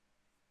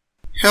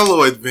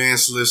Hello,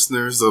 advanced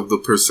listeners of the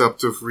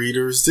Perceptive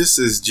Readers. This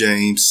is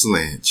James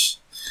Lynch.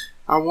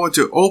 I want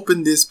to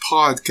open this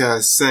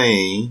podcast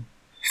saying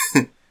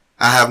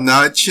I have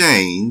not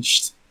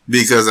changed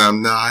because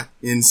I'm not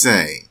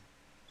insane.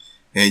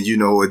 And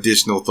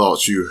additional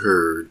thoughts you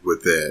heard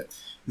with that.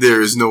 There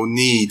is no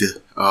need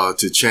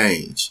to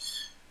change.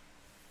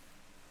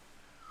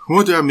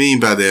 What do I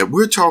mean by that?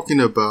 We're talking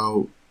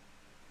about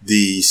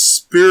the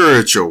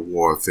spiritual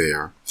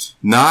warfare,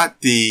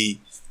 not the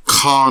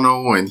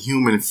carnal and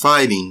human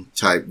fighting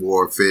type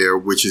warfare,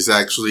 which is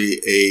actually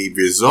a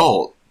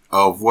result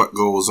of what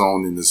goes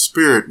on in the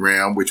spirit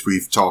realm, which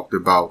we've talked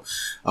about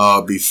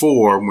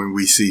before when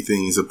we see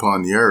things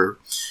upon the earth.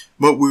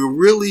 But we're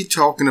really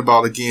talking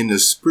about, again, the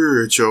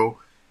spiritual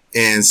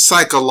and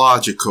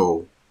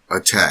psychological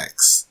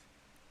attacks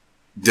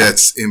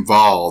that's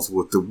involved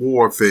with the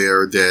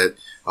warfare that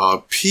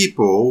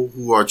people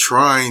who are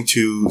trying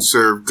to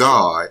serve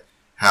God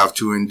have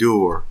to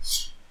endure.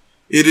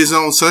 It is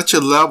on such a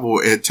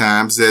level at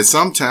times that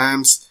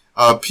sometimes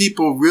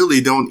people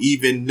really don't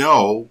even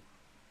know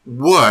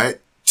what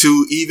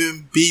to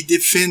even be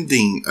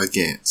defending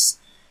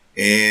against.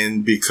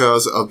 And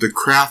because of the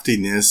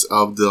craftiness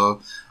of the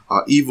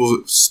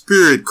evil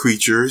spirit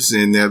creatures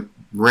in that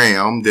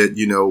realm that,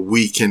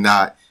 we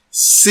cannot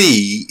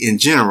see in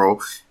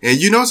general. And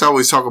I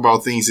always talk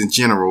about things in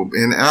general,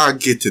 and I'll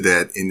get to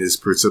that in this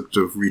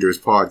Perceptive Readers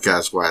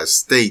podcast where I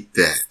state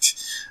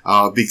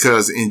that.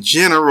 Because in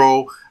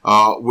general,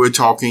 we're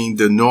talking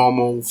the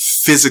normal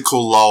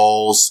physical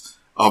laws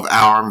of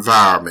our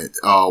environment,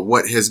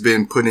 what has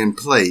been put in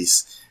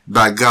place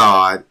by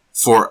God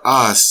for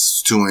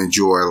us to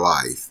enjoy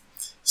life.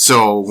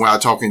 So when I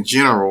talk in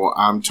general,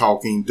 I'm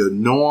talking the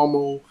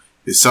normal,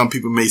 some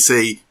people may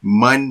say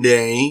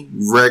mundane,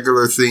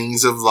 regular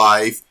things of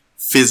life,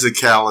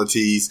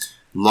 physicalities,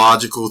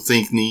 logical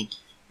thinking,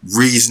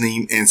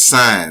 reasoning, and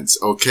science,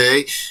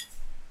 okay?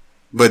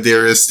 But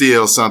there is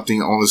still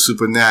something on the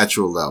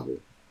supernatural level.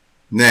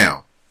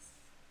 Now,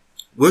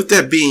 with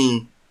that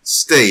being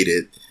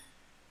stated,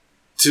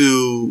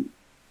 to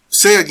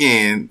say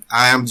again,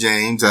 I am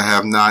James. I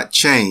have not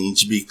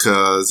changed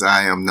because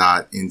I am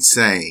not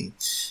insane.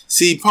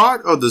 See,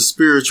 part of the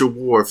spiritual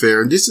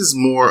warfare, and this is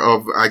more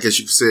of, I guess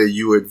you could say,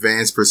 you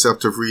advanced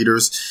perceptive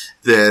readers,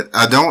 that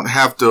I don't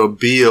have to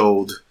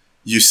build,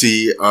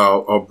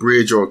 a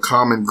bridge or a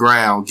common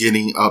ground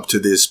getting up to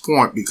this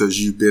point because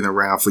you've been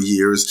around for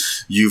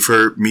years. You've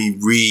heard me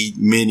read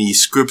many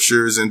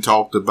scriptures and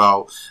talked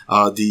about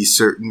these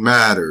certain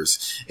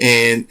matters.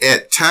 And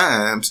at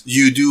times,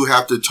 you do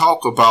have to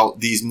talk about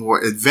these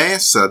more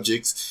advanced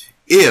subjects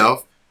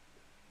if,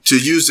 to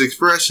use the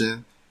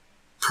expression,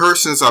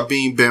 persons are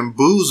being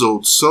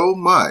bamboozled so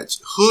much,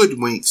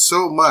 hoodwinked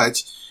so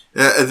much,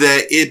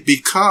 that it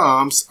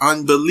becomes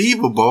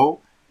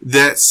unbelievable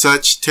that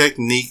such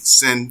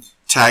techniques and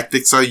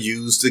tactics are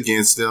used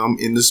against them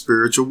in the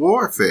spiritual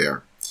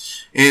warfare.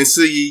 And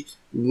see,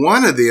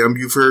 one of them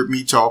you've heard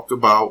me talk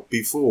about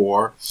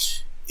before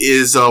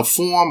is a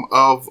form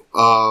of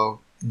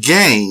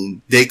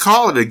game. They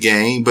call it a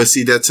game, but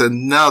see, that's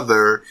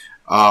another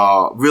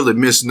really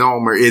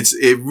misnomer. It's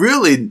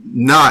really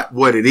not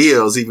what it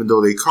is, even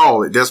though they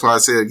call it. That's why I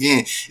say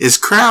again, it's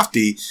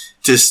crafty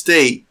to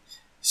state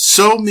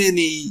so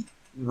many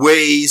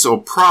ways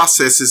or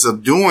processes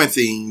of doing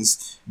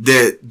things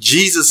that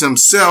Jesus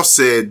himself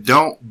said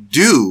don't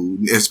do,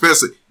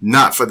 especially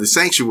not for the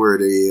sanctuary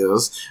that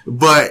is,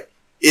 but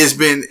it's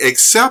been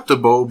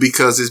acceptable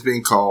because it's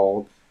been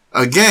called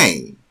a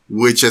game,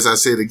 which, as I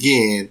said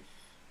again,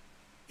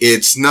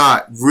 it's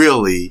not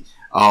really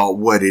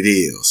what it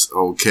is,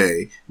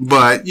 okay?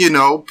 But,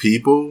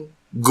 people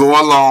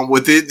go along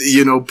with it,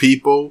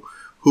 people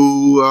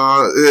who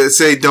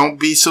say don't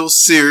be so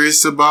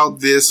serious about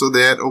this or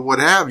that or what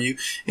have you.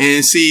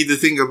 And see, the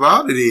thing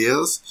about it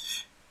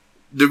is,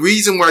 the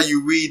reason why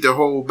you read the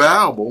whole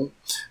Bible,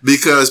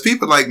 because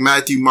people like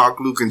Matthew,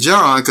 Mark, Luke, and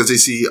John, because they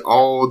see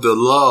all the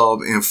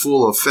love and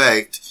full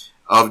effect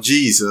of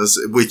Jesus,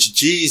 which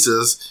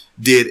Jesus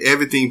did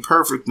everything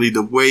perfectly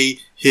the way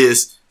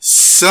his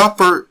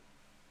separate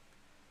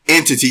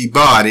entity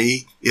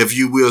body, if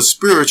you will,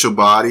 spiritual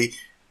body,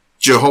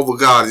 Jehovah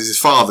God is his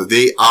father.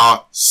 They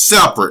are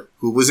separate.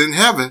 Who was in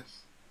heaven,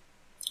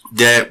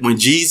 that when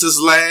Jesus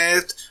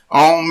laughed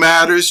on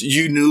matters,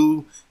 you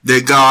knew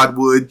that God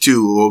would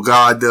too, or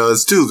God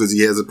does too, because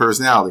he has a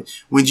personality.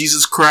 When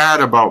Jesus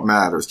cried about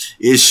matters,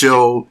 it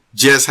showed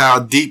just how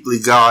deeply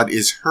God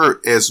is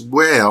hurt as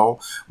well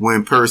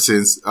when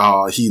persons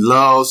he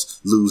loves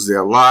lose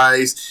their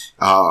lives.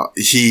 When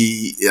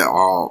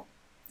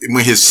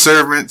his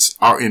servants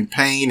are in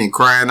pain and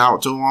crying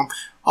out to him,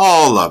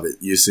 all of it,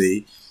 you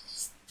see.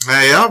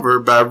 However,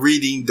 by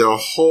reading the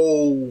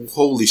whole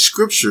Holy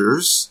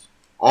Scriptures,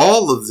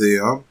 all of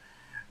them,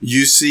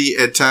 you see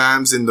at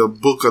times in the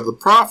book of the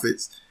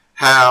prophets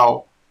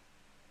how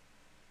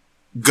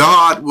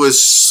God was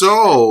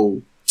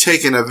so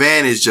taken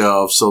advantage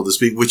of, so to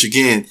speak, which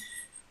again,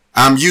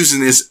 I'm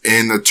using this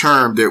in a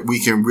term that we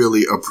can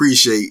really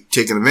appreciate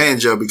taking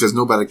advantage of, because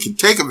nobody can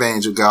take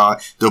advantage of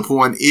God. The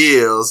point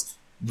is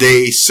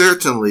they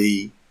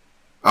certainly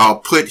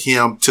put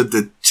him to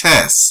the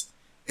test,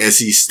 as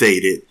he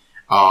stated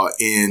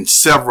in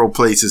several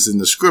places in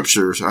the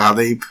scriptures, how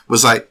they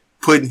was like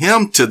putting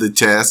him to the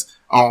test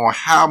on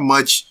how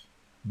much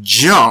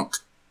junk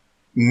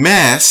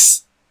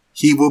mess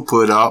he will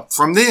put up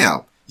from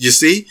them. You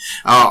see,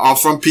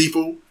 from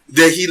people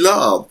that he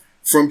loved,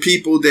 from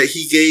people that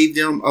he gave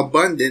them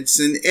abundance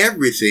and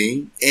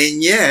everything,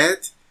 and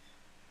yet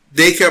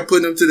they kept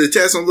putting him to the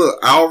test. And look,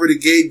 I already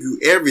gave you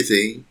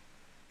everything,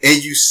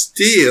 and you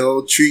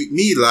still treat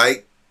me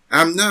like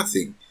I'm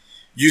nothing.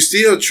 You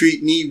still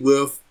treat me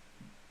with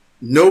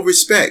no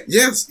respect.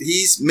 Yes,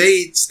 he's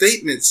made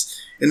statements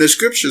in the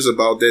scriptures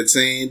about that,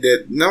 saying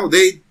that, no,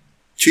 they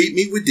treat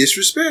me with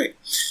disrespect.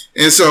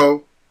 And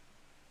so,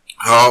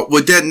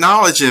 with that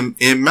knowledge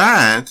in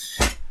mind,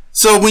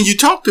 so when you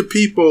talk to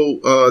people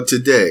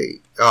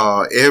today,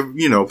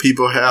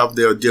 people have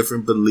their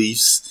different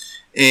beliefs.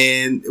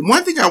 And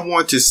one thing I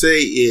want to say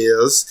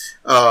is,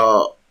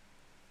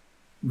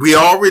 we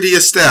already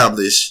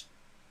established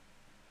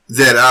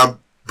that I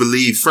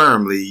believe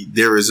firmly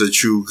there is a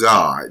true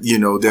God.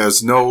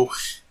 There's no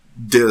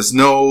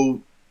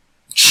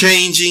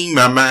changing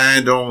my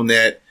mind on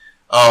that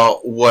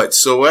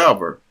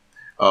whatsoever.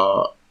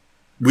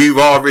 We've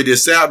already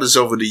established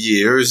over the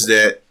years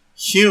that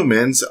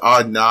humans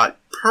are not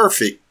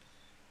perfect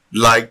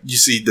like you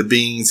see the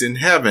beings in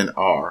heaven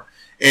are.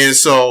 And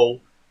so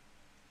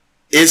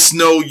it's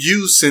no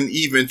use in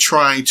even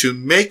trying to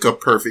make a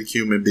perfect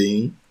human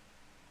being.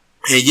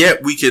 And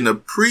yet we can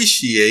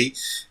appreciate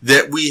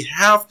that we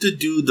have to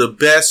do the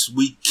best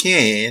we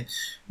can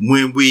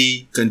when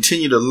we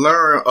continue to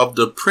learn of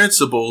the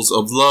principles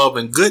of love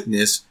and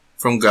goodness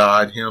from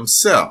God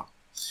himself.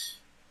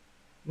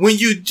 When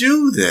you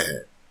do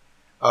that,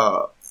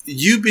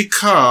 you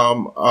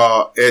become,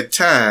 at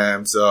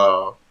times,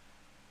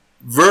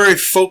 very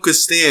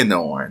focused in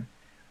on,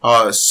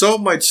 so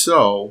much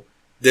so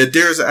that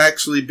there's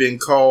actually been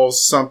called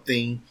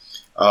something,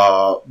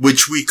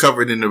 which we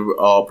covered in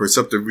the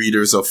Perceptive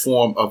Readers, a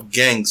form of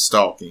gang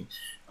stalking,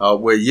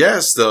 where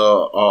yes,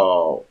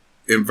 the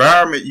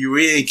environment you're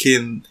in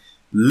can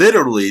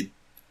literally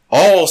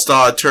all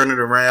start turning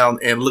around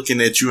and looking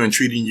at you and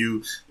treating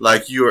you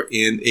like you're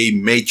in a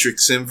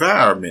matrix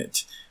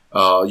environment.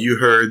 You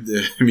heard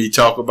me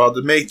talk about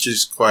the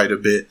matrix quite a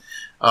bit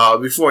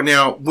before.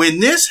 Now, when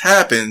this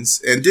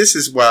happens, and this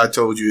is why I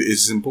told you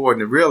it's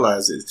important to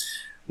realize this,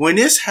 when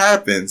this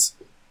happens,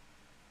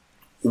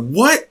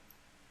 what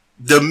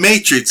the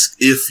matrix,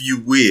 if you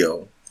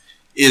will,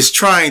 is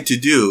trying to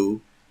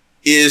do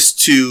is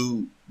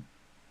to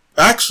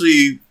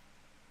actually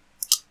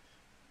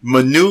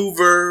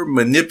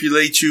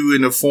manipulate you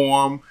in the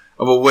form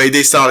of a way.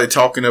 They started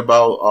talking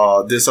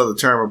about this other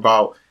term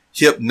about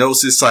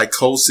hypnosis,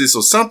 psychosis,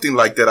 or something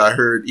like that I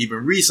heard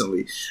even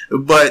recently.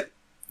 But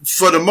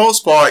for the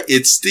most part,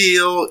 it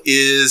still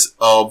is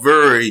a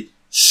very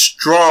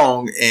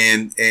strong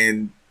and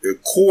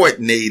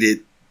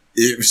coordinated,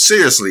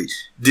 seriously,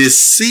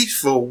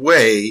 deceitful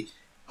way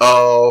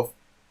of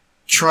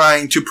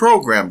trying to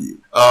program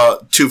you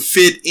to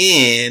fit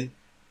in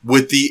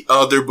with the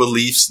other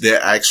beliefs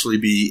that actually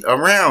be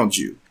around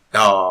you.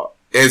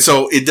 And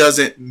so it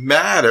doesn't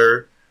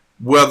matter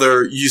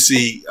whether you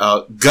see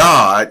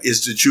God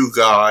is the true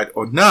God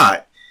or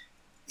not.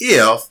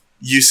 If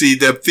you see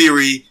the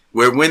theory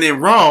where when in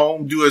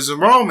Rome, do as the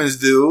Romans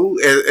do,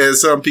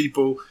 as some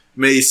people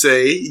may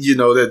say,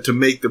 that to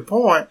make the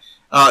point,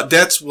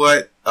 that's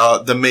what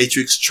the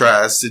Matrix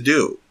tries to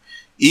do.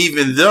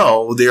 Even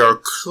though there are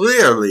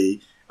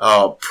clearly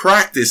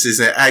practices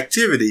and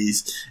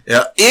activities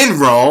in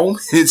Rome,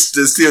 it's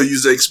to still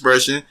use the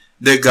expression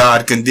that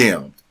God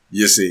condemned,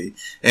 you see.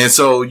 And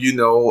so,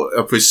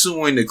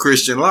 pursuing the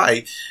Christian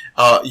life,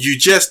 you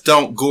just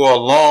don't go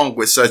along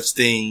with such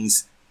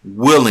things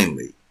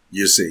willingly,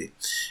 you see.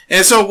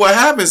 And so what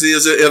happens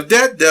is if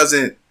that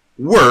doesn't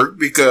work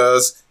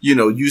because,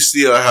 you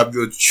still have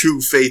your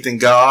true faith in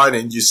God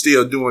and you're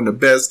still doing the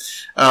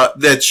best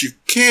that you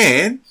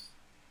can,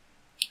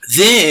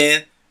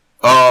 then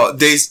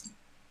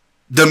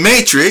the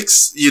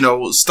Matrix,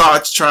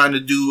 starts trying to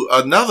do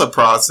another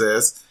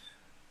process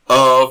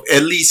of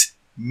at least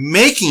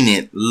making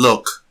it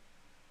look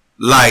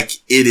like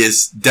it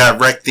is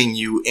directing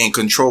you and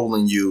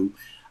controlling you,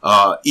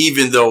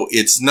 even though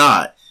it's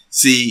not.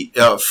 See,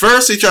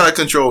 first they try to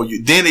control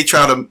you, then they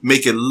try to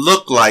make it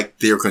look like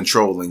they're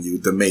controlling you,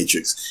 the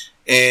Matrix,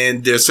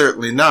 and they're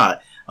certainly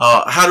not.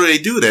 How do they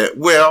do that?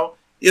 Well,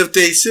 if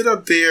they sit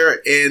up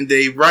there and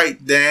they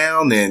write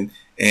down and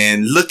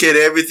look at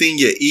everything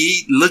you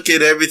eat, look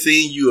at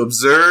everything you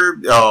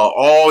observe,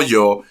 all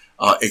your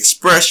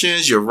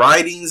expressions, your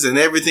writings, and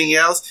everything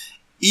else.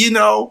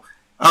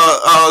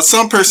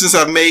 Some persons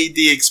have made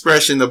the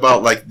expression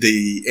about like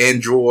the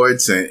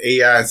androids and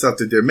AI and stuff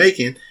that they're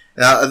making,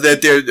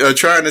 that they're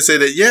trying to say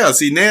that, yeah,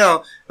 see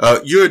now,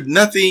 you're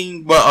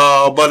nothing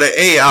but an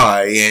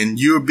AI and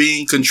you're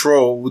being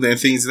controlled and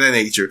things of that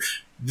nature.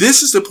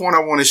 This is the point I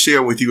want to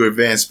share with you,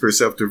 advanced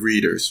perceptive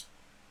readers.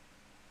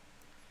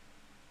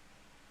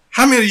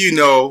 How many of you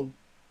know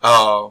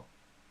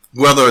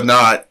whether or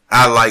not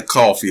I like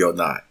coffee or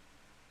not.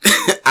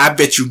 I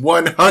bet you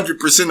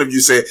 100% of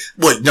you say,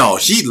 well, no,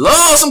 she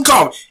loves some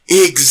coffee.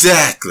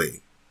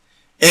 Exactly.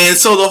 And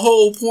so the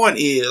whole point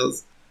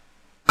is,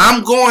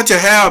 I'm going to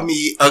have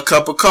me a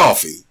cup of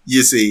coffee.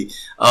 You see,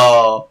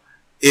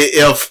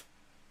 if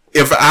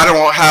I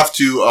don't have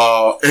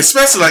to,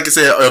 especially like I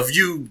said, if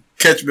you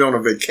catch me on a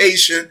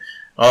vacation,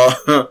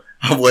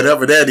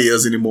 whatever that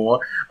is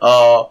anymore,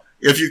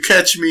 if you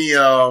catch me,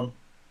 in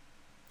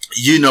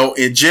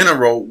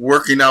general,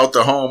 working out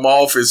the home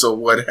office or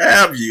what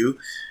have you,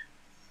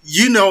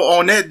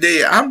 on that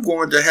day, I'm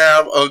going to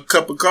have a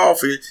cup of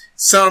coffee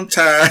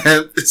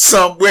sometime,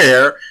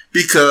 somewhere,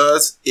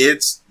 because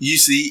it's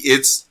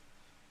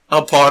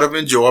a part of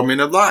enjoyment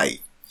of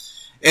life.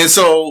 And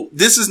so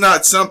this is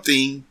not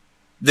something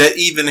that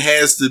even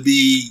has to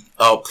be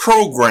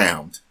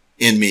programmed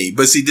in me.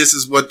 But see, this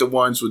is what the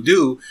ones will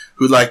do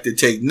who like to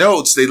take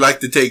notes. They like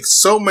to take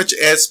so much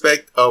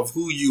aspect of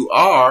who you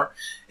are,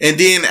 and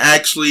then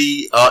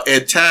actually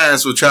at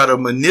times will try to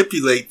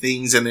manipulate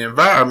things in the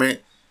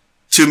environment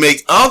to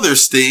make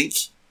others think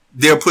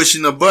they're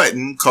pushing a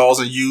button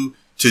causing you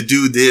to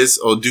do this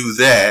or do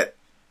that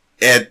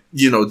at,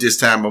 this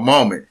time of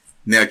moment.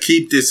 Now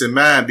keep this in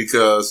mind,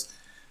 because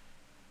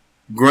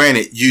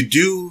granted, you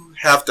do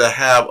have to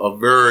have a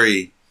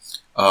very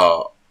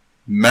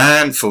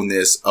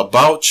mindfulness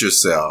about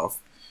yourself,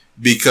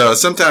 because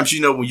sometimes,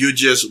 when you're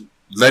just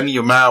letting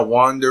your mind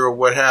wander or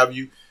what have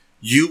you,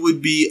 you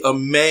would be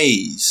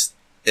amazed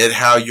at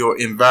how your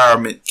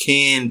environment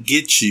can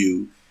get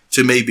you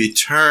to maybe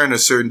turn a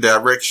certain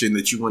direction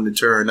that you want to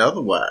turn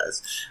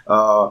otherwise,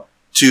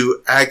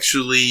 to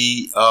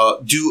actually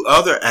do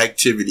other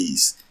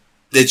activities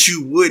that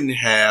you wouldn't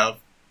have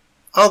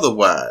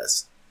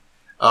otherwise.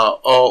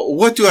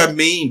 What do I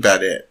mean by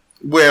that?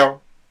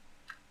 Well,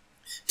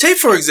 take,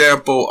 for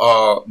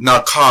example,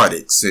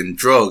 narcotics and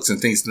drugs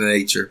and things of the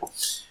nature.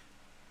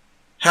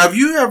 Have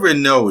you ever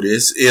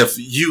noticed, if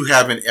you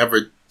haven't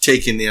ever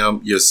taken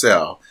them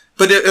yourself,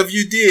 but if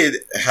you did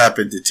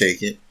happen to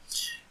take it,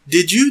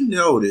 did you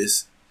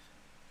notice,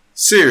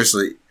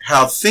 seriously,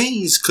 how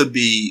things could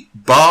be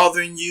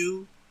bothering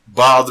you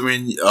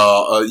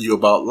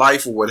about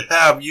life or what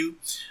have you?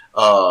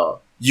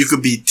 You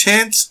could be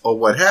tense or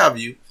what have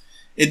you.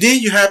 And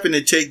then you happen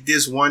to take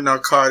this one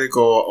narcotic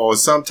or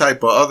some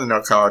type of other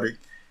narcotic,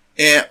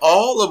 and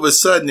all of a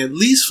sudden, at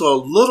least for a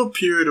little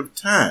period of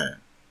time,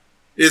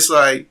 it's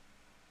like,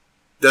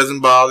 doesn't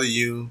bother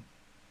you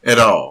at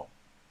all.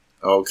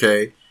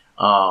 Okay?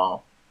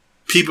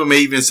 People may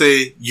even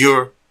say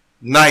you're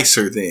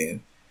nicer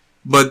then.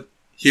 But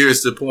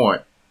here's the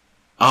point.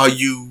 Are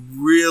you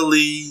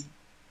really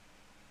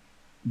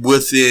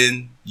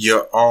within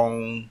your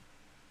own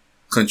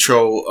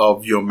control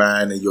of your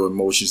mind and your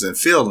emotions and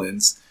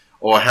feelings,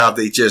 or have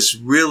they just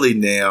really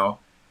now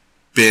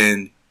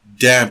been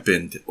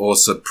dampened or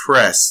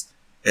suppressed,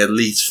 at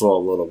least for a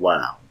little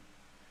while?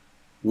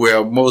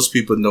 Well, most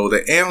people know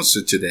the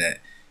answer to that.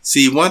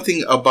 See, one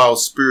thing about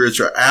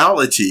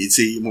spirituality,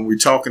 when we're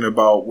talking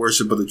about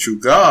worship of the true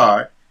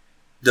God,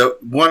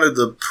 one of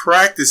the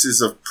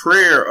practices of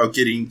prayer of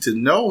getting to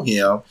know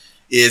Him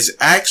is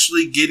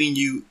actually getting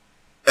you,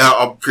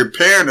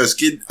 preparing us,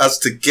 getting us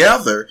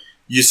together,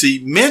 you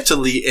see,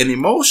 mentally and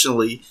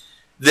emotionally,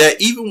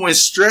 that even when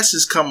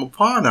stresses come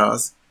upon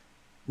us,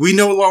 we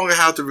no longer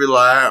have to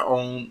rely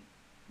on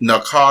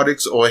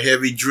narcotics or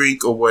heavy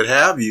drink or what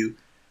have you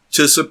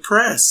to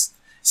suppress.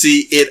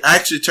 See, it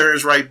actually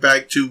turns right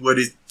back to what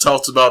it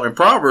talks about in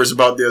Proverbs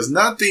about there's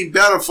nothing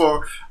better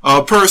for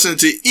a person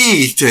to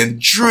eat and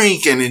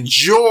drink and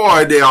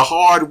enjoy their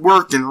hard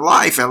work in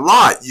life and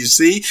lot, you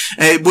see,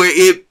 and where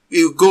it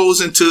goes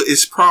into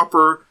its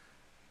proper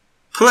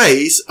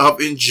place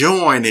of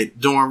enjoying it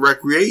during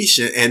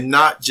recreation, and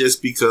not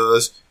just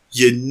because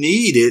you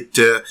need it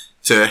to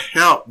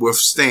help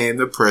withstand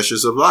the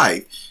pressures of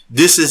life.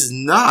 This is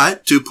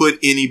not to put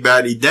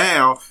anybody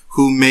down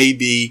who may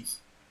be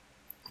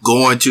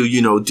going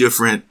to,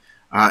 different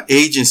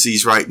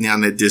agencies right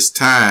now at this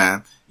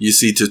time, you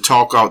see, to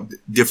talk out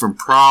different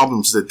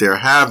problems that they're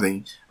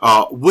having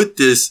with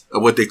this,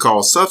 what they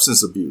call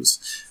substance abuse.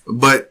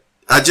 But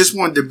I just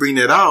wanted to bring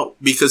that out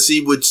because,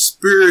 see, with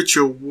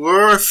spiritual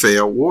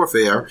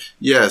warfare,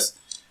 yes,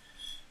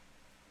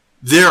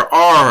 there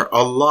are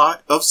a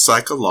lot of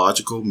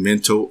psychological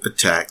mental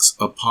attacks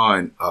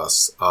upon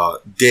us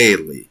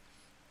daily.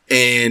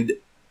 And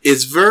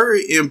it's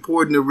very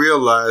important to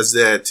realize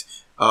that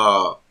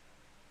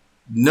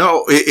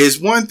no, it's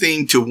one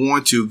thing to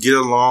want to get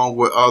along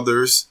with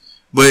others,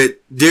 but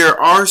there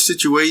are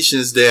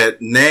situations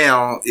that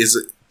now is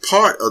a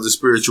part of the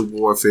spiritual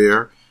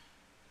warfare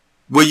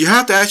where you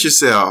have to ask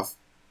yourself,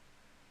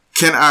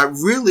 can I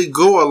really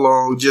go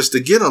along just to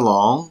get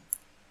along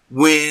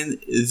when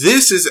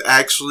this is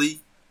actually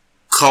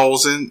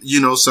causing,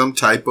 some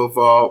type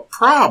of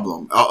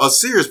problem, a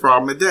serious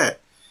problem at that?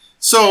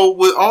 So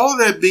with all of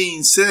that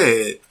being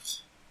said,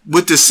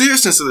 with the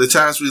seriousness of the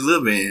times we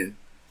live in,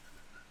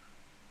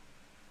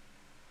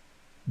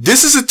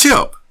 this is a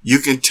tip. You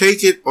can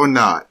take it or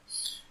not.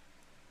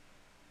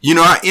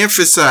 I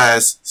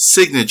emphasize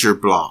signature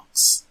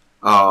blocks,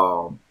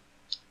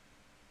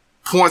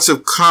 points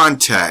of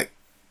contact.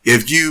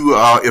 If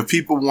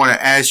people want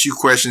to ask you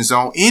questions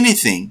on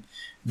anything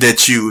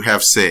that you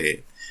have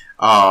said,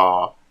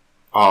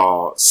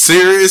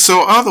 serious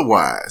or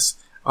otherwise,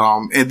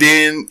 and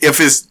then if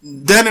it's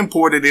that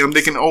important to them,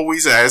 they can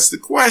always ask the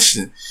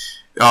question.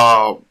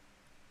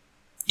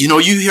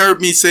 You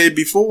heard me say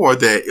before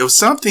that if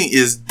something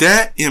is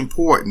that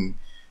important,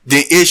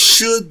 then it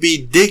should be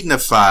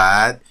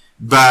dignified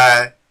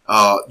by,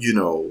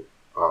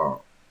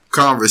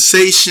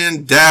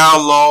 conversation,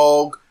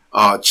 dialogue,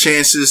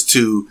 chances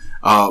to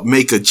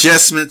make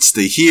adjustments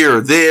to here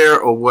or there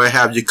or what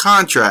have you,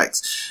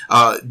 contracts.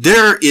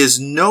 There is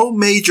no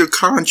major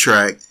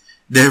contract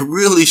that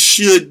really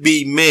should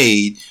be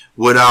made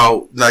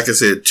without, like I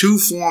said, 2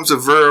 forms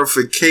of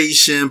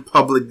verification,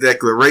 public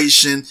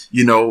declaration,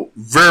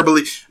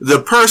 verbally. The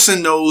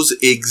person knows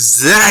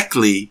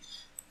exactly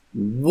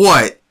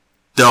what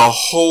the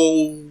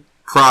whole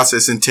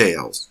process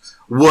entails,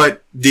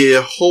 what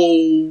their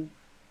whole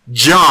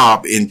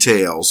job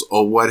entails,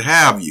 or what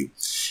have you.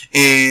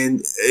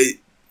 And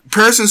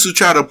persons who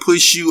try to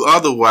push you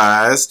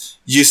otherwise,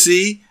 you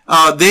see,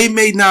 they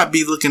may not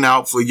be looking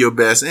out for your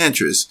best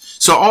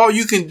interest. So all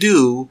you can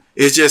do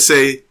is just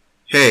say,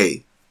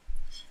 hey,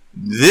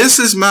 this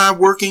is my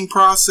working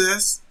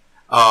process.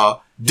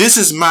 This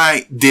is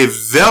my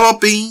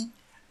developing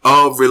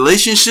of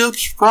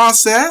relationships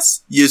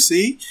process. You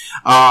see,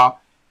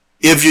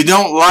 if you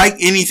don't like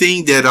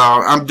anything that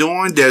I'm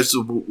doing that's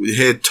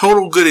had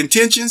total good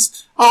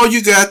intentions, all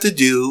you got to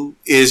do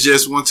is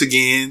just once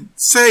again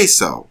say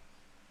so.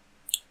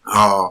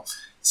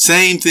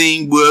 Same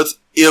thing with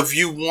if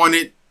you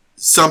wanted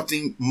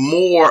something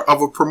more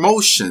of a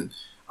promotion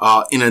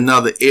in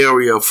another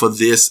area for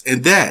this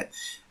and that.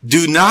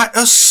 Do not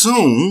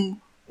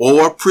assume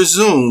or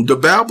presume. The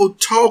Bible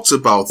talks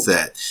about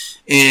that.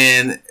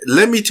 And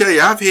let me tell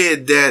you, I've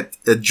had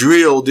that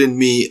drilled in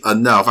me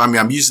enough. I mean,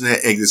 I'm using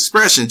that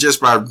expression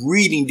just by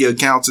reading the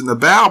accounts in the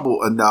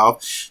Bible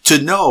enough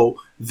to know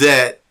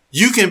that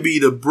you can be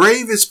the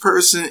bravest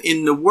person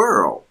in the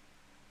world,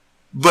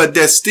 but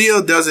that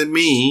still doesn't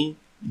mean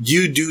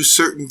you do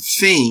certain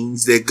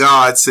things that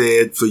God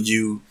said for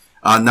you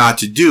not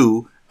to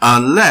do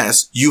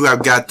unless you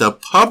have got the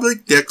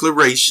public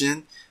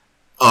declaration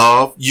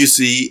of,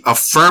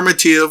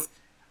 affirmative.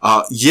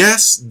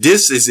 Yes,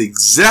 this is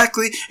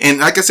exactly, and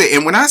like I said,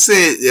 and when I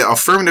say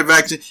affirmative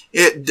action,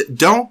 it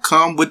don't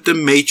come with the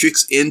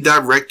matrix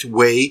indirect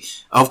way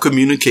of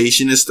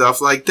communication and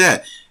stuff like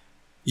that.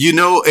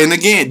 And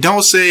again,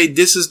 don't say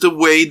this is the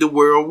way the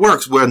world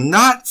works. Well,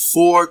 not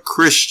for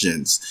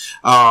Christians.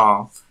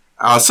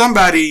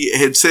 Somebody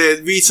had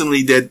said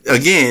recently that,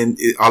 again,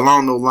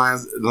 along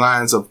those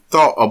lines of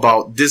thought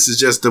about this is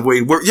just the way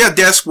it works. Yeah,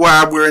 that's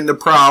why we're in the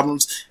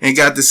problems and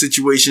got the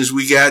situations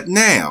we got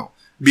now.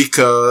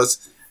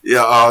 Because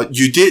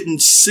you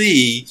didn't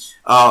see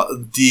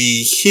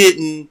the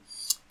hidden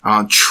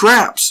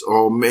traps,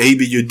 or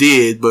maybe you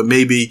did, but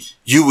maybe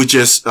you were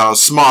just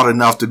smart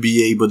enough to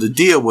be able to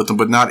deal with them.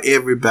 But not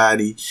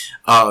everybody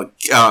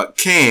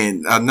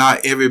can.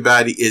 Not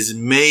everybody is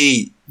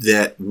made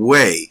that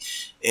way.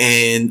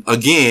 And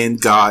again,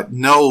 God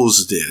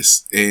knows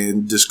this,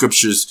 and the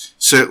scriptures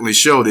certainly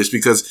show this,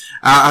 because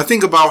I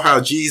think about how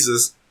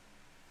Jesus,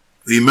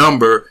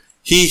 remember,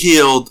 he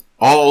healed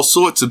all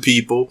sorts of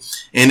people,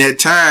 and at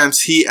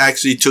times he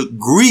actually took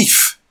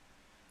grief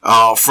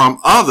from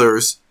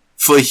others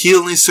for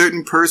healing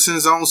certain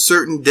persons on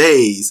certain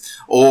days,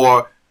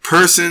 or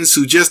persons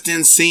who just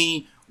didn't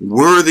seem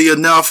worthy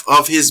enough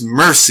of his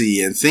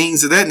mercy and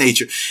things of that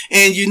nature.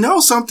 And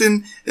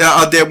something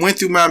that went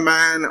through my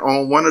mind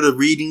on one of the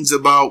readings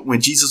about when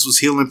Jesus was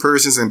healing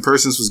persons and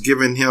persons was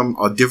giving him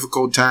a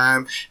difficult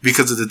time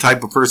because of the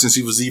type of persons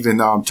he was even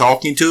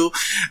talking to.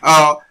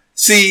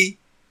 See,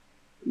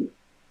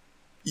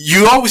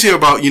 you always hear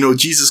about,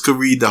 Jesus could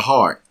read the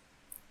heart.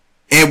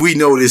 And we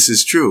know this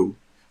is true.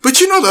 But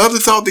the other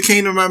thought that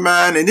came to my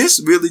mind, and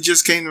this really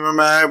just came to my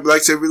mind,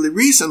 like I said, really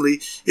recently,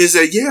 is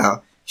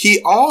that, he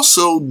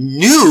also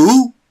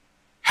knew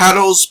how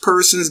those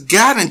persons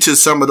got into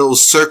some of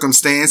those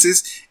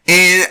circumstances.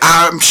 And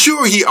I'm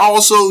sure he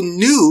also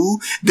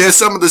knew that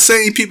some of the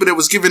same people that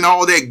was giving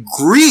all that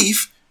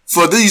grief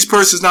for these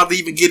persons not to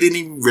even get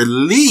any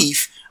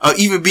relief or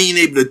even being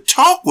able to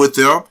talk with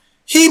them,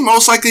 he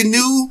most likely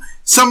knew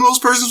some of those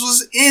persons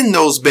was in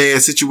those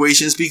bad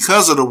situations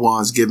because of the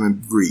ones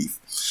giving grief.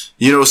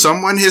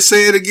 Someone has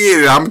said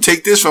again, I'm going to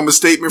take this from a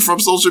statement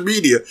from social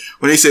media,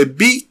 when they said,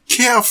 be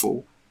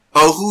careful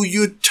of who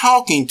you're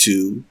talking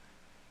to,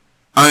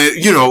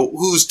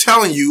 who's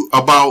telling you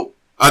about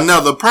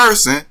another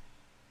person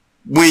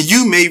when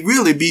you may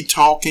really be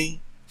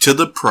talking to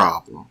the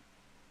problem.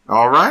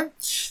 All right.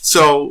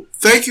 So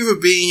thank you for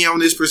being here on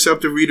this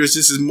Perceptive Readers.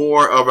 This is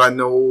more of,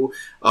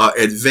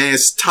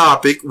 advanced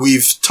topic.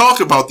 We've talked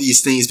about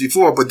these things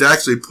before, but to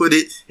actually put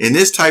it in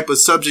this type of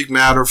subject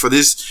matter for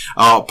this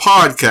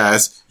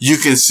podcast, you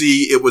can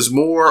see it was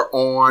more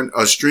on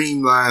a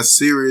streamlined,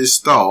 serious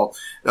thought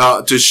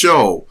to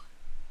show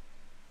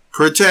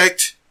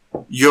Protect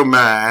your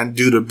mind.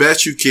 Do the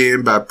best you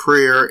can by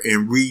prayer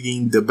and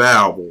reading the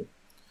Bible.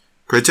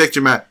 Protect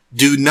your mind.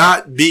 Do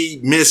not be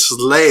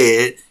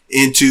misled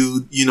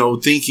into,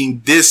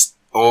 thinking this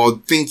or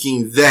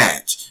thinking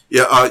that.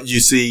 You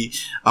see,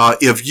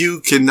 if you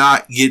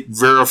cannot get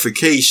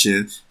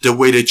verification the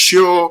way that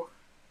your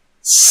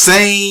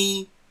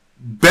sane,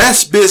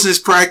 best business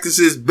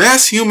practices,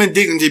 best human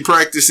dignity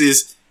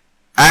practices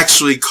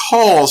actually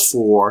calls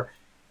for,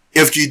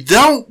 if you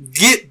don't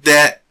get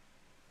that,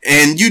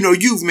 and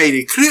you've made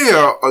it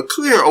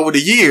clear over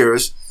the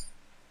years,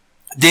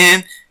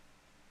 then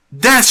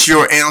that's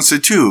your answer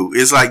too.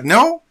 It's like,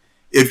 no,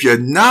 if you're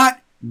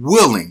not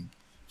willing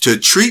to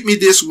treat me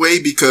this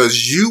way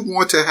because you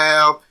want to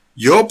have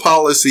your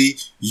policy,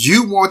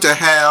 you want to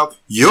have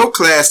your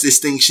class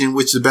distinction,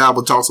 which the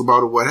Bible talks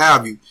about or what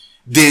have you,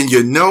 then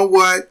you know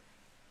what?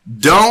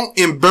 Don't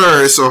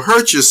embarrass or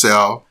hurt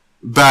yourself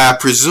by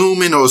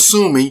presuming or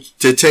assuming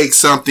to take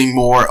something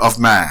more of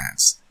mine.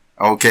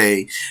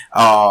 Okay?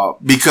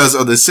 Because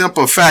of the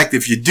simple fact,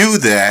 if you do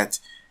that,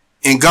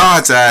 in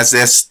God's eyes,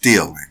 that's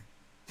stealing.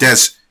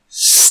 That's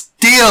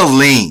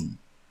stealing.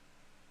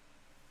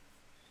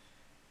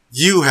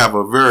 You have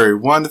a very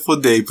wonderful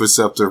day,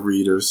 Perceptive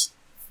Readers.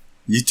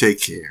 You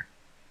take care.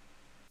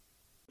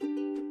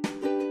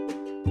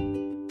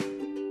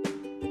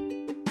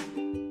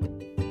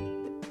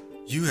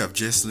 You have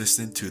just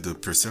listened to the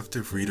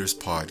Perceptive Readers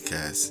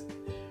Podcast.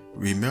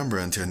 Remember,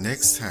 until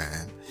next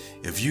time,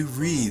 if you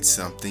read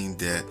something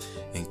that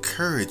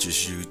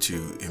encourages you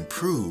to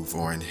improve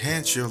or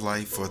enhance your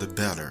life for the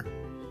better,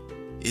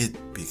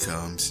 it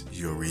becomes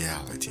your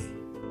reality.